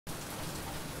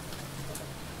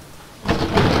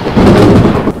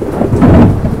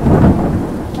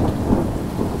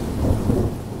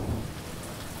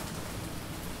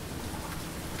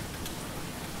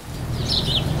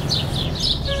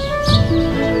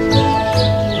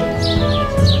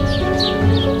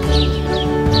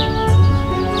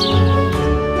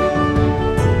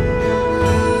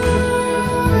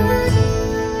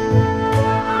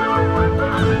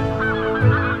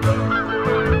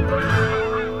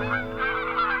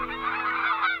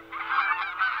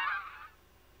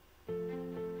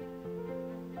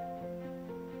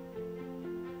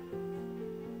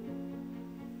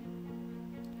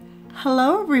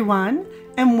Hello everyone,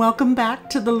 and welcome back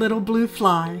to The Little Blue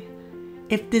Fly.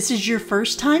 If this is your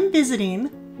first time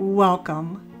visiting,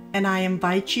 welcome, and I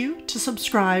invite you to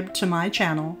subscribe to my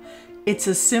channel. It's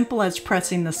as simple as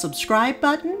pressing the subscribe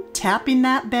button, tapping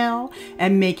that bell,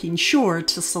 and making sure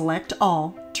to select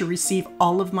all to receive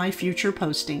all of my future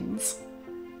postings.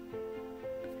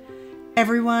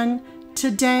 Everyone,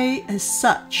 today is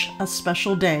such a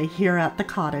special day here at the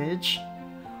cottage.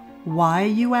 Why,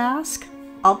 you ask?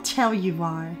 I'll tell you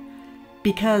why.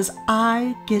 Because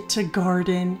I get to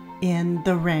garden in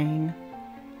the rain.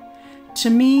 To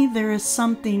me, there is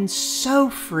something so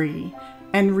free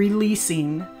and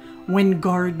releasing when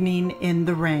gardening in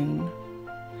the rain.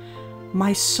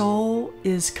 My soul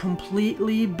is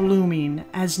completely blooming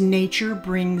as nature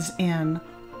brings in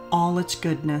all its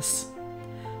goodness.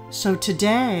 So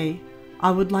today,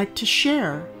 I would like to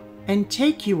share and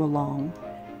take you along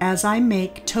as I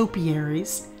make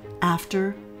topiaries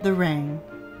after the rain.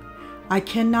 I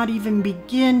cannot even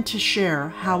begin to share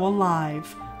how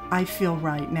alive I feel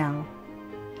right now.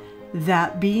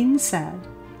 That being said,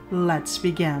 let's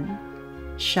begin,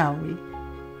 shall we?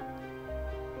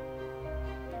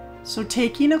 So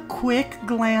taking a quick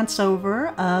glance over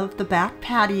of the back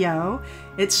patio,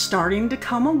 it's starting to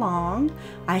come along.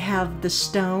 I have the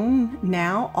stone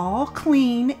now all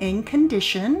clean and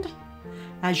conditioned.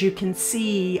 As you can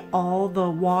see, all the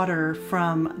water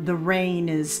from the rain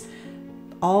is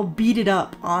all beaded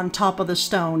up on top of the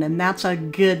stone, and that's a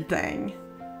good thing.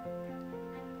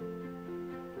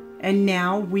 And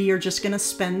now we are just going to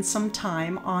spend some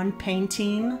time on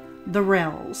painting the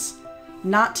rails.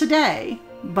 Not today,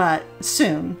 but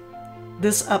soon.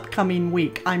 This upcoming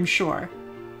week, I'm sure.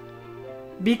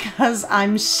 Because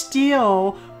I'm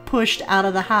still pushed out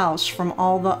of the house from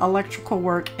all the electrical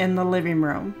work in the living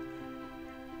room.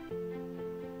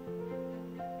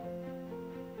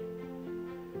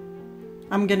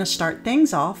 I'm going to start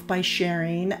things off by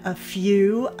sharing a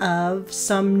few of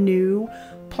some new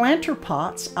planter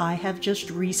pots I have just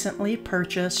recently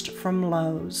purchased from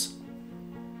Lowe's.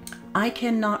 I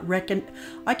cannot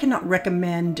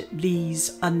recommend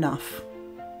these enough.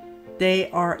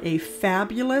 They are a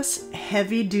fabulous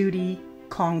heavy-duty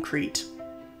concrete.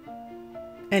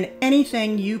 And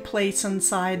anything you place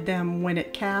inside them when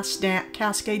it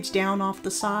cascades down off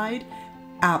the side,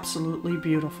 absolutely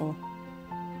beautiful.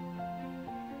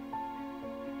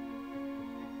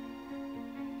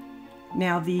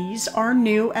 Now these are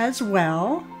new as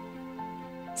well,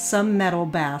 some metal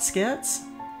baskets,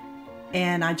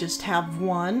 and I just have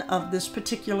one of this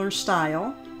particular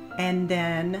style and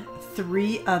then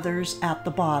 3 others at the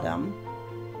bottom.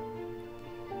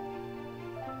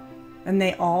 And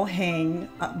they all hang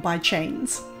by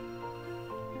chains.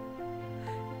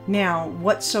 Now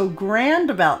what's so grand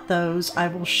about those I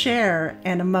will share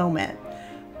in a moment.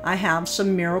 I have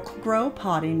some Miracle-Gro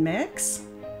potting mix.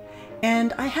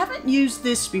 And I haven't used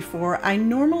this before. I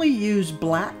normally use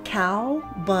Black Cow,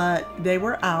 but they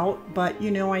were out. But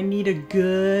you know, I need a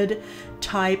good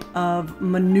type of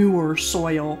manure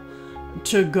soil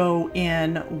to go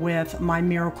in with my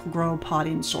Miracle-Gro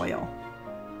potting soil.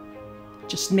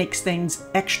 Just makes things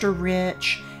extra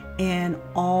rich, and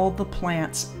all the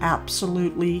plants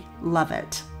absolutely love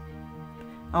it.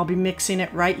 I'll be mixing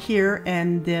it right here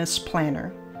in this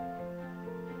planter.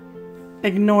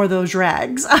 Ignore those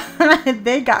rags.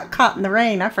 They got caught in the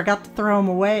rain. I forgot to throw them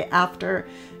away after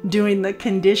doing the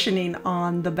conditioning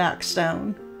on the back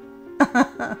stone.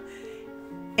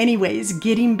 Anyways,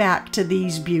 getting back to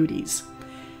these beauties.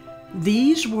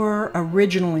 These were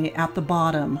originally at the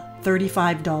bottom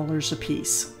 $35 a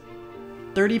piece.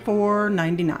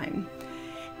 $34.99.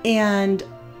 And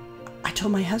I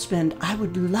told my husband I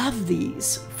would love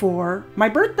these for my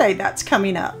birthday that's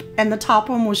coming up. And the top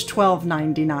one was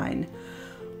 $12.99.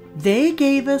 They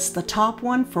gave us the top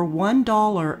one for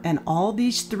 $1 and all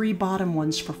these 3 bottom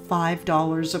ones for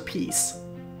 $5 a piece.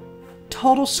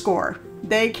 Total score.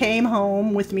 They came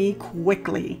home with me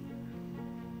quickly.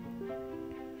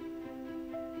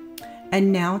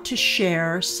 And now to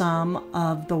share some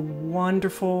of the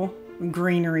wonderful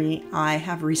greenery I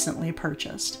have recently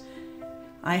purchased.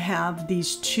 I have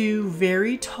these 2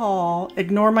 very tall,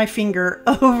 ignore my finger,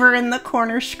 over in the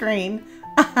corner screen.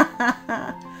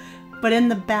 But in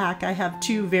the back, I have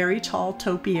 2 very tall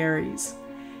topiaries,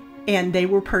 and they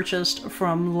were purchased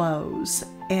from Lowe's.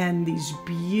 And these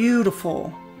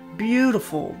beautiful,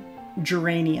 beautiful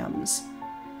geraniums.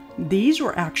 These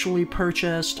were actually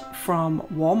purchased from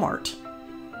Walmart.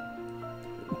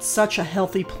 It's such a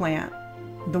healthy plant.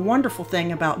 The wonderful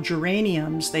thing about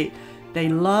geraniums, they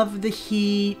love the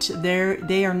heat.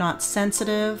 They are not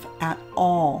sensitive at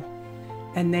all,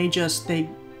 and they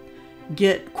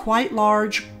get quite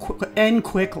large and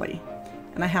quickly.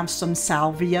 And I have some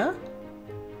salvia.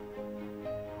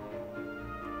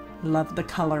 Love the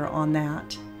color on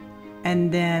that.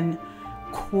 And then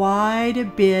quite a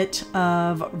bit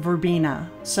of verbena.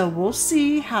 So we'll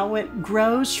see how it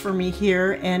grows for me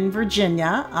here in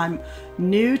Virginia. I'm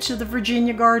new to the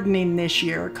Virginia gardening this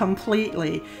year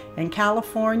completely. In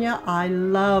California, I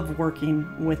love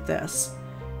working with this.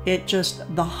 It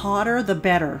just, the hotter the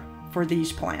better for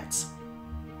these plants.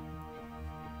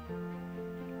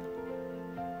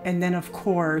 And then of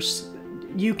course,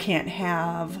 you can't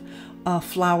have a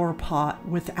flower pot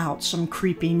without some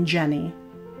creeping Jenny.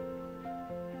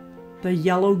 The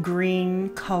yellow-green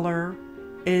color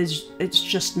it's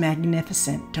just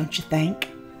magnificent, don't you think?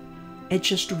 It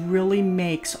just really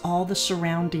makes all the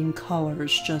surrounding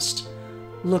colors just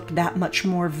look that much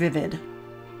more vivid.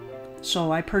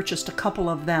 So I purchased a couple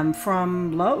of them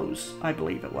from Lowe's, I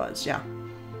believe it was, yeah.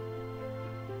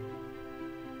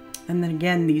 And then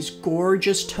again, these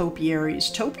gorgeous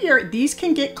topiaries. These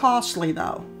can get costly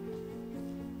though.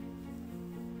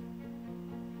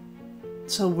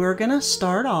 So we're gonna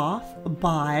start off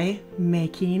by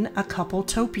making a couple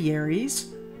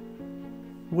topiaries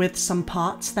with some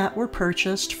pots that were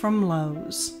purchased from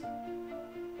Lowe's.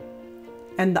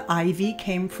 And the ivy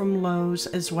came from Lowe's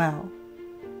as well.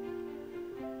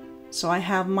 So I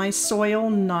have my soil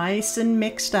nice and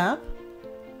mixed up.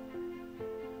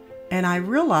 And I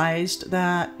realized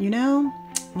that, you know,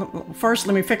 first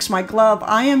let me fix my glove.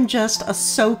 I am just a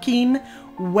soaking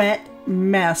wet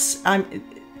mess.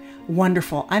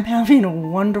 Wonderful. I'm having a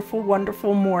wonderful,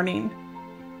 wonderful morning.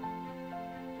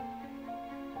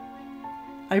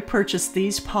 I purchased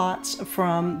these pots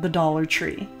from the Dollar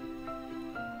Tree.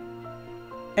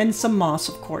 And some moss,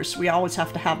 of course. We always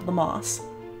have to have the moss.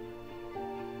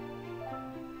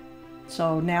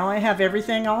 So now I have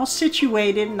everything all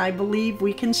situated and I believe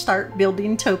we can start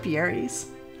building topiaries.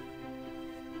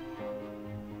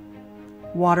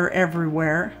 Water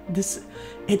everywhere.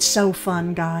 It's so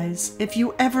fun, guys. If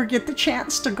you ever get the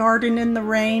chance to garden in the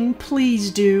rain,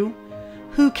 please do.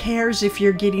 Who cares if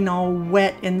you're getting all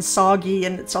wet and soggy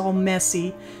and it's all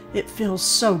messy? It feels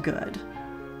so good.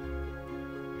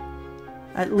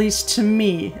 At least to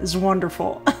me, is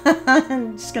wonderful.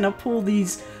 I'm just gonna pull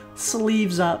these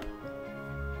sleeves up.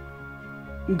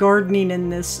 Gardening in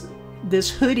this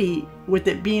hoodie with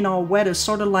it being all wet is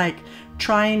sort of like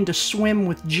trying to swim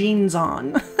with jeans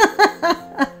on.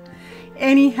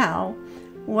 Anyhow,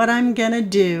 what I'm gonna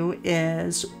do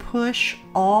is push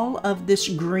all of this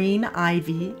green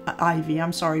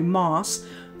moss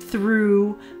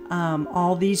through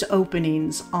all these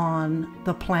openings on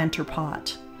the planter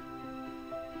pot.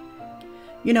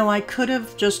 You know, I could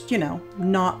have just, you know,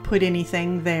 not put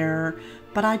anything there,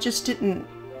 but I just didn't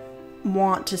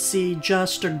want to see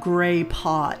just a gray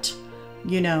pot,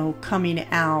 you know, coming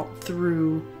out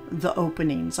through the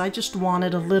openings. I just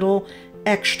wanted a little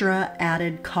extra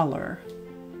added color.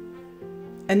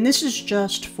 And this is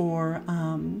just for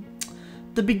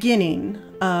the beginning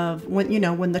of when, you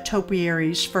know, when the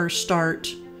topiaries first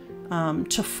start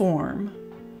to form.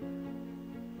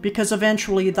 Because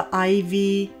eventually the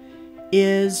ivy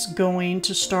is going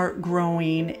to start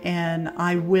growing and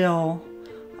I will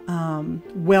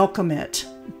welcome it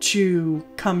to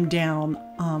come down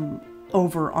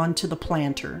over onto the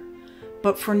planter.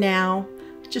 But for now,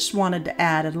 I just wanted to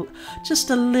add just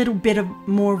a little bit of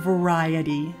more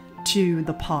variety to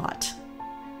the pot.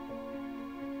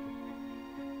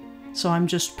 So I'm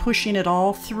just pushing it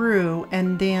all through,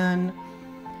 and then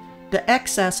the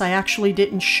excess I actually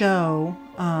didn't show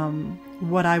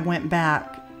what I went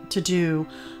back to do.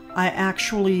 I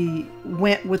actually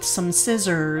went with some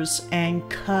scissors and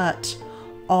cut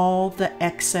all the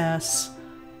excess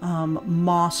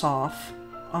moss off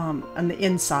on the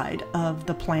inside of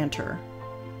the planter.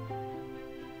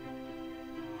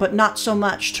 But not so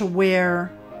much to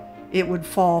where it would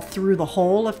fall through the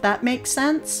hole, if that makes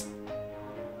sense.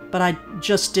 But I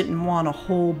just didn't want a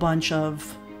whole bunch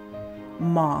of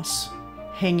moss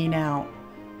hanging out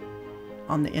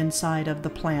on the inside of the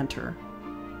planter.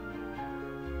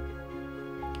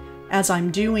 As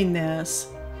I'm doing this,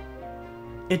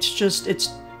 it's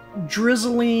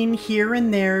drizzling here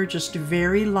and there, just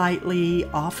very lightly,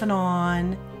 off and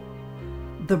on.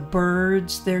 The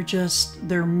birds,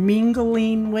 they're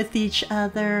mingling with each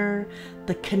other.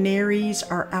 The canaries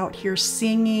are out here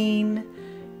singing.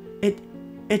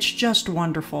 It's just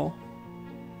wonderful.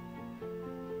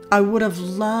 I would have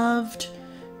loved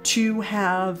to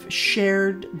have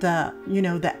shared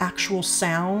the actual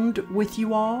sound with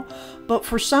you all, but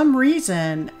for some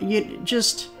reason,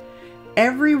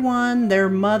 everyone, their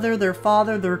mother, their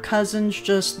father, their cousins,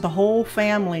 just the whole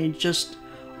family just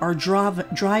are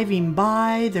driving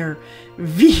by. Their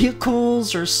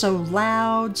vehicles are so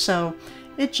loud, so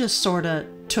it just sort of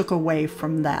took away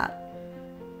from that.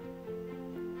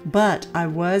 But I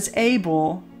was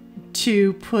able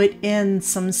to put in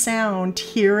some sound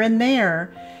here and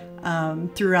there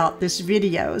throughout this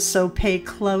video, so pay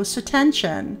close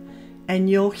attention and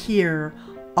you'll hear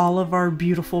all of our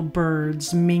beautiful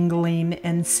birds mingling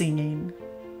and singing.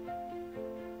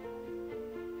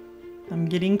 I'm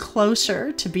getting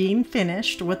closer to being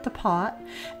finished with the pot,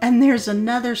 and there's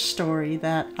another story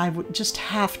that I would just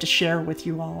have to share with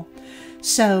you all.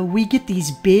 So we get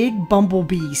these big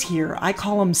bumblebees here. I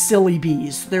call them silly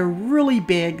bees. They're really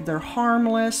big, they're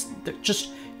harmless, they're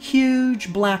just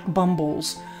huge black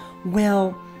bumbles.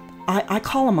 Well, I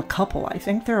call them a couple. I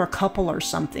think they're a couple or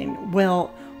something.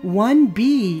 Well, one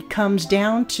bee comes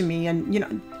down to me, and you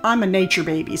know, I'm a nature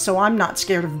baby, so I'm not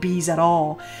scared of bees at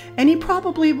all. And he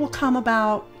probably will come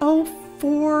about, 4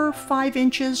 or 5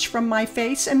 inches from my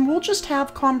face, and we'll just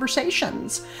have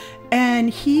conversations. And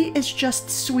he is just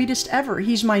the sweetest ever.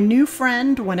 He's my new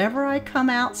friend. Whenever I come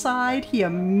outside, he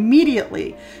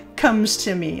immediately comes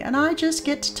to me, and I just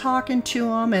get to talking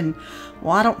to him. And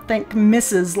well, I don't think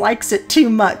Mrs. likes it too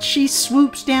much. She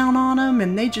swoops down on him,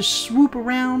 and they just swoop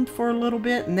around for a little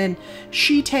bit, and then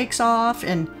she takes off,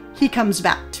 and he comes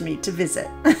back to me to visit.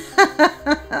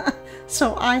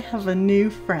 So I have a new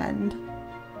friend.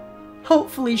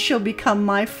 Hopefully she'll become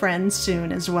my friend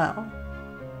soon as well.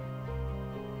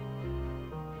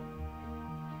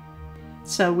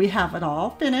 So we have it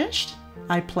all finished.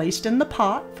 I placed in the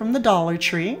pot from the Dollar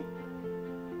Tree.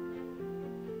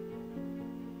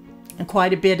 And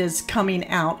quite a bit is coming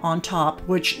out on top,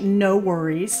 which no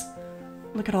worries.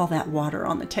 Look at all that water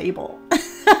on the table.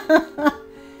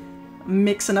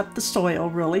 Mixing up the soil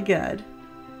really good.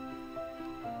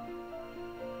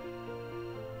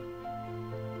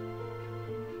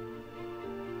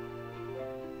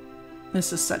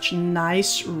 This is such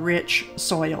nice, rich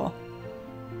soil.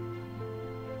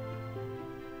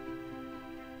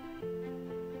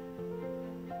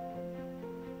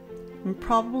 I'm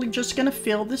probably just going to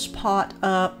fill this pot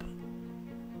up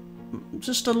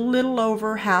just a little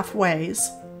over halfways.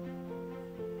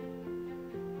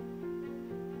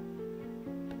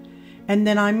 And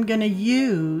then I'm going to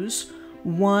use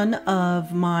one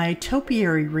of my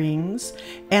topiary rings,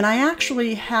 and I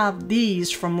actually have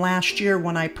these from last year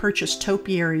when I purchased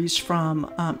topiaries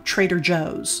from Trader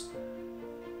Joe's.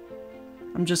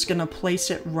 I'm just going to place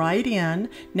it right in.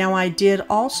 Now I did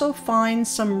also find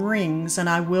some rings, and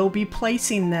I will be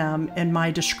placing them in my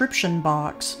description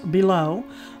box below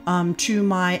to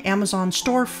my Amazon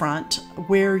storefront,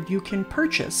 where you can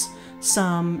purchase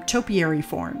some topiary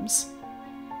forms.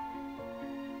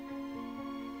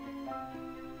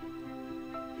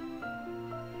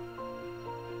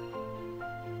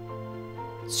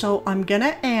 So I'm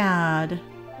gonna add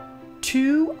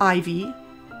 2 ivy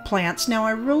plants. Now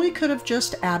I really could have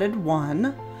just added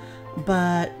 1,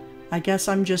 but I guess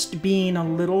I'm just being a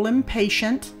little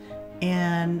impatient,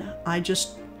 and I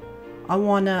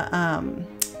want to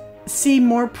see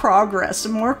more progress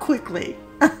more quickly.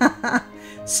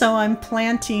 So I'm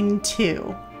planting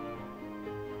 2.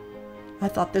 I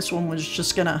thought this one was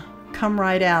just gonna come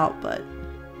right out, but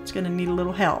it's gonna need a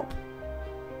little help.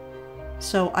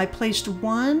 So I placed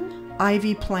 1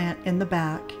 ivy plant in the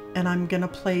back, and I'm going to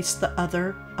place the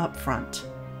other up front.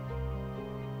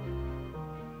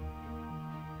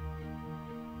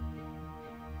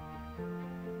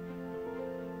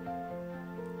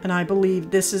 And I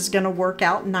believe this is going to work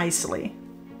out nicely.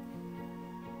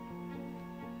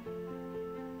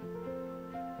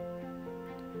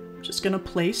 Just going to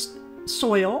place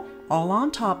soil all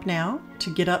on top now to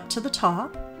get up to the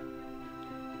top.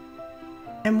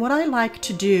 And what I like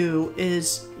to do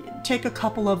is take a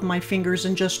couple of my fingers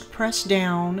and just press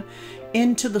down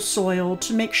into the soil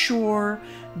to make sure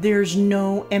there's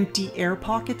no empty air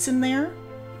pockets in there.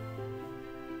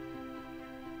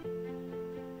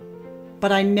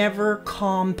 But I never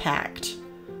compact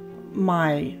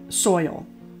my soil,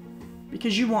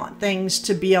 because you want things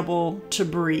to be able to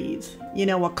breathe. You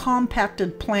know, a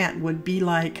compacted plant would be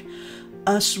like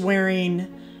us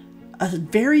wearing a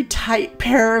very tight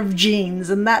pair of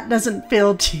jeans, and that doesn't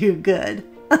feel too good.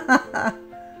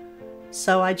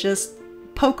 So I just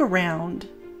poke around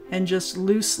and just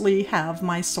loosely have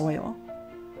my soil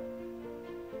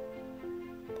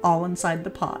all inside the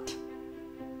pot.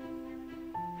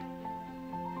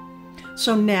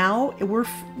 So now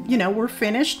we're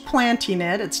finished planting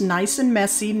it. It's nice and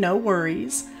messy, no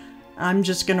worries. I'm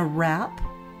just gonna wrap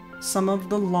some of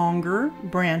the longer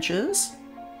branches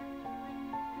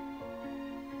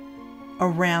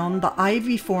around the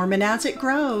ivy form, and as it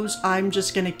grows, I'm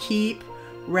just going to keep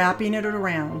wrapping it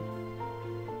around.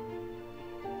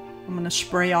 I'm going to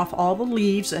spray off all the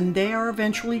leaves, and they are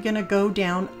eventually going to go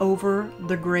down over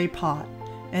the gray pot,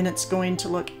 and it's going to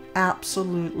look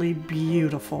absolutely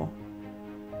beautiful.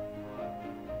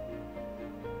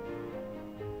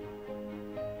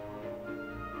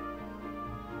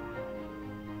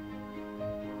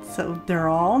 So they're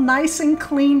all nice and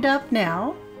cleaned up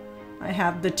now. I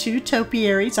have the 2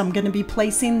 topiaries. I'm going to be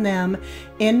placing them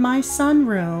in my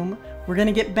sunroom. We're going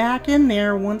to get back in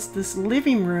there once this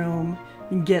living room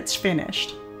gets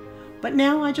finished. But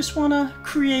now I just want to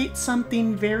create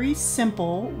something very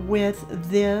simple with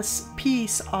this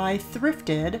piece I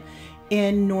thrifted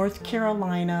in North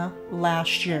Carolina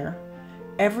last year.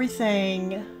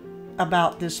 Everything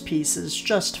about this piece is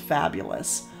just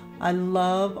fabulous. I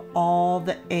love all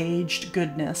the aged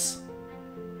goodness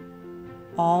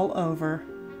all over.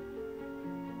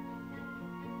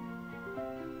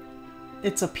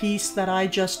 It's a piece that I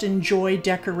just enjoy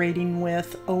decorating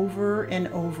with over and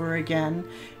over again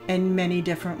in many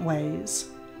different ways.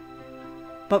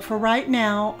 But for right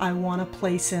now, I want to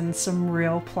place in some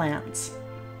real plants.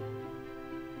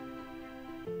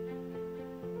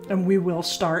 And we will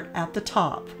start at the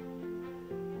top.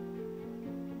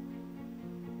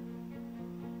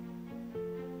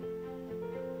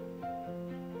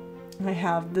 I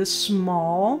have this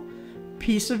small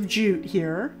piece of jute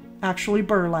here, actually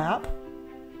burlap.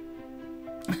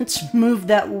 Let's move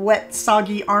that wet,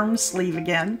 soggy arm sleeve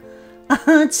again.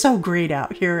 It's so great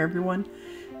out here, everyone.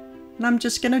 And I'm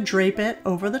just going to drape it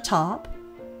over the top.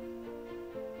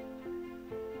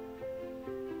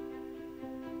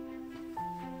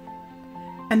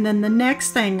 And then the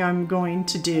next thing I'm going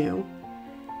to do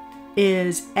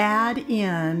is add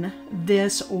in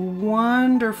this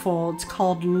wonderful, it's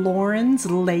called Lauren's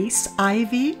Lace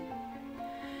Ivy.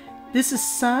 This is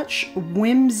such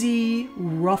whimsy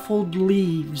ruffled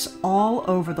leaves all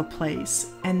over the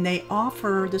place, and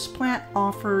this plant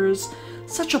offers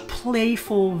such a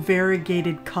playful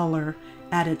variegated color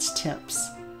at its tips.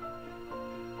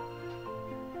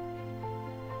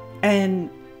 And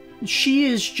she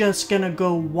is just gonna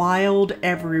go wild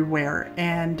everywhere,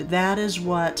 and that is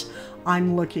what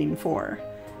I'm looking for.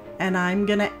 And I'm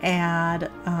gonna add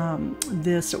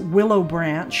this willow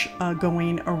branch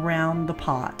going around the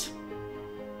pot.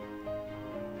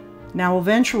 Now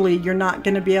eventually you're not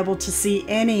going to be able to see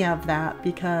any of that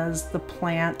because the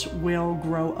plant will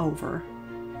grow over.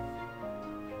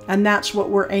 And that's what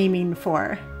we're aiming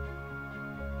for.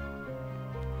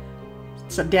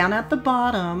 So down at the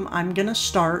bottom, I'm going to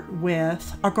start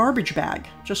with a garbage bag,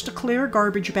 just a clear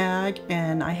garbage bag,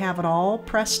 and I have it all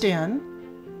pressed in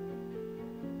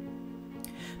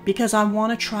because I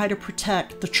want to try to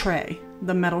protect the tray,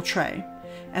 the metal tray.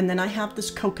 And then I have this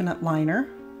coconut liner.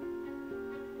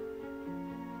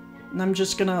 And I'm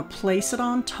just gonna place it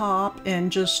on top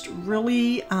and just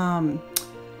really,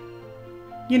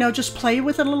 you know, just play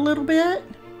with it a little bit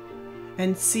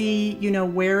and see, you know,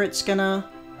 where it's gonna,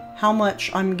 how much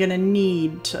I'm gonna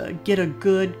need to get a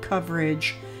good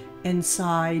coverage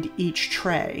inside each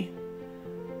tray.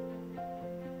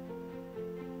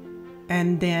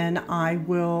 And then I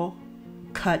will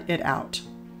cut it out.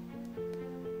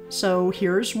 So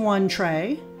here's one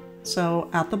tray. So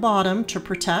at the bottom, to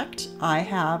protect, I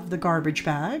have the garbage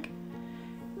bag.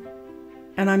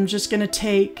 And I'm just going to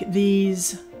take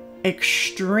these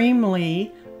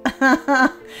extremely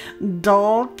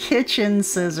dull kitchen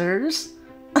scissors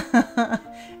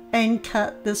and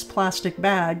cut this plastic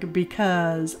bag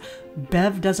because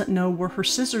Bev doesn't know where her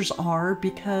scissors are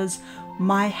because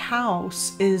my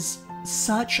house is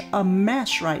such a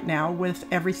mess right now with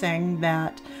everything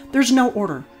that there's no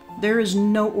order. There is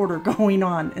no order going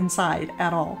on inside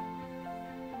at all.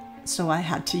 So I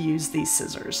had to use these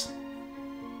scissors.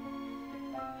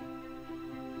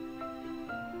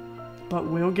 But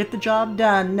we'll get the job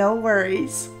done, no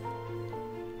worries.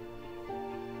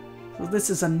 So this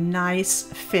is a nice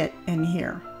fit in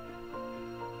here.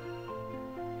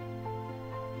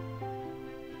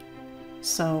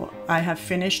 So I have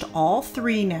finished all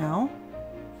 3 now.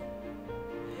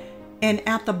 And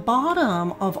at the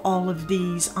bottom of all of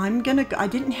these, I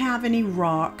didn't have any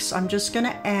rocks. I'm just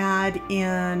gonna add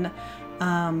in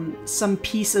some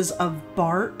pieces of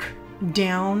bark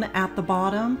down at the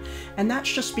bottom. And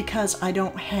that's just because I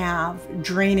don't have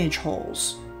drainage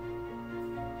holes.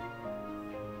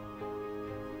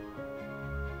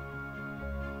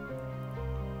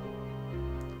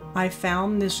 I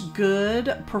found this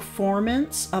good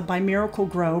Performance by Miracle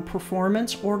Grow,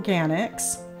 Performance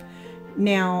Organics.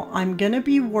 Now I'm going to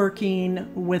be working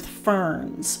with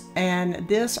ferns, and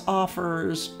this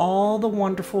offers all the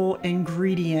wonderful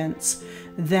ingredients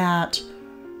that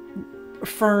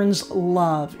ferns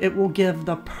love. It will give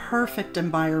the perfect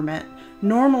environment.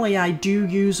 Normally I do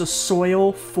use a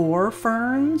soil for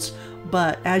ferns,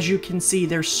 but as you can see,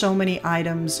 there's so many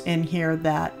items in here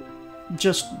that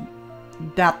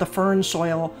the fern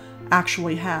soil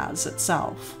actually has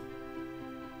itself.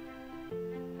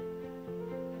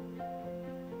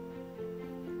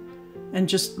 And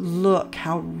just look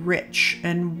how rich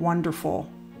and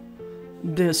wonderful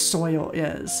this soil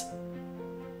is.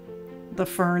 The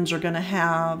ferns are going to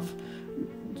have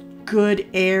good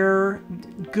air,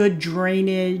 good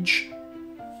drainage.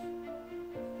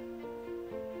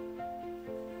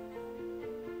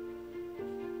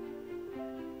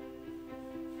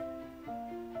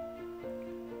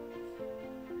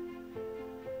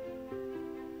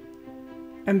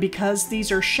 And because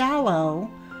these are shallow,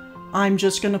 I'm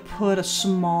just going to put a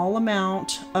small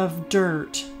amount of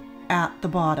dirt at the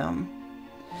bottom.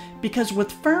 Because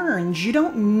with ferns, you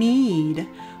don't need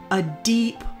a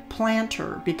deep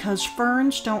planter, because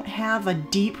ferns don't have a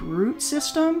deep root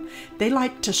system. They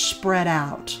like to spread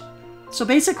out. So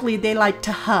basically, they like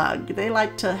to hug. They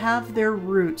like to have their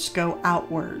roots go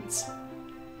outwards.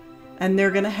 And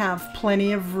they're going to have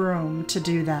plenty of room to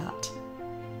do that.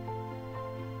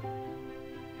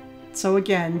 So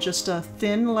again, just a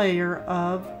thin layer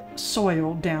of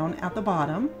soil down at the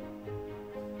bottom.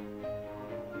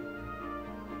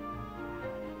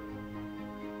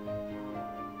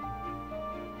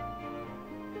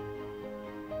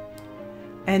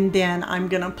 And then I'm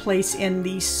going to place in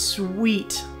these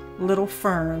sweet little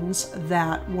ferns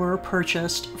that were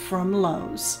purchased from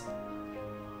Lowe's.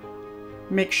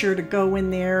 Make sure to go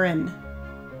in there and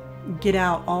get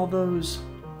out all those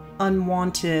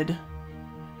unwanted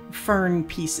fern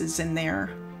pieces in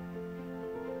there.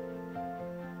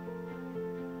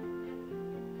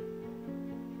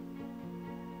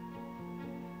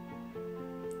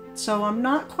 So I'm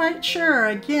not quite sure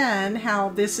again how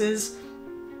this is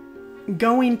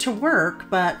going to work,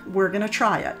 but we're going to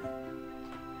try it.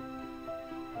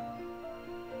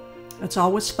 It's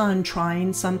always fun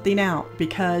trying something out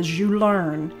because you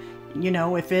learn, you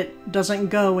know, if it doesn't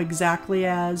go exactly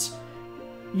as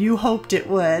you hoped it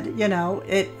would, you know,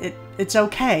 it's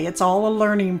okay. It's all a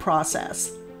learning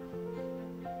process.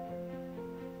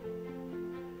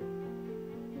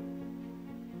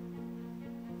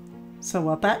 So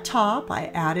up at top, I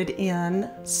added in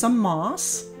some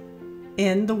moss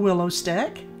in the willow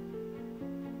stick.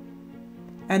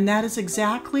 And that is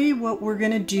exactly what we're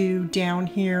going to do down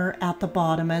here at the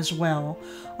bottom as well.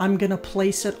 I'm going to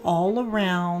place it all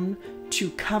around to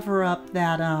cover up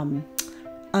that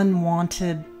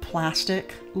unwanted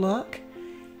plastic look.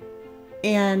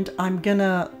 And I'm going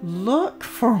to look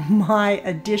for my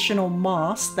additional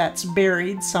moss that's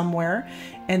buried somewhere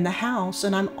in the house.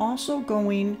 And I'm also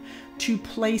going to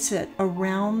place it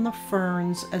around the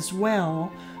ferns as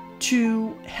well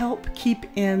to help keep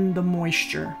in the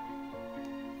moisture.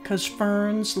 Because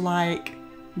ferns like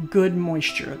good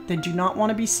moisture. They do not want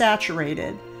to be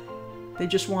saturated. They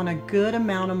just want a good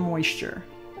amount of moisture.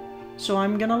 So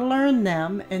I'm going to learn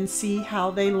them and see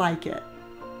how they like it.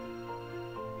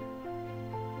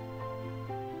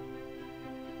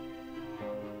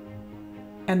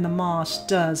 And the moss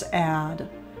does add,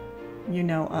 you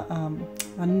know,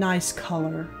 a nice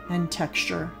color and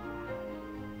texture.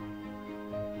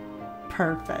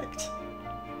 Perfect.